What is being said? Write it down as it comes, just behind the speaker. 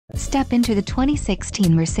Step into the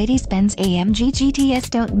 2016 Mercedes-Benz AMG GT-S.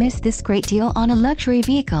 Don't miss this great deal on a luxury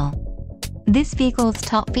vehicle. This vehicle's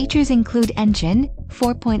top features include engine,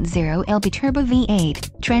 4.0 LB turbo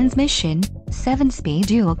V8, transmission, 7-speed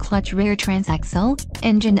dual-clutch rear transaxle,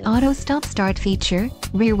 engine auto stop-start feature,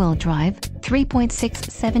 rear-wheel drive,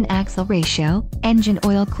 3.67 axle ratio, engine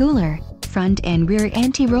oil cooler, front and rear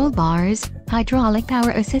anti-roll bars, hydraulic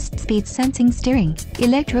power assist speed sensing steering,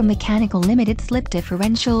 electromechanical limited slip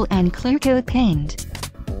differential and clear coat paint.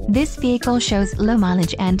 This vehicle shows low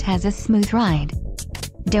mileage and has a smooth ride.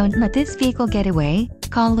 Don't let this vehicle get away.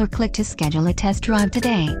 Call or click to schedule a test drive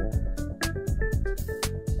today.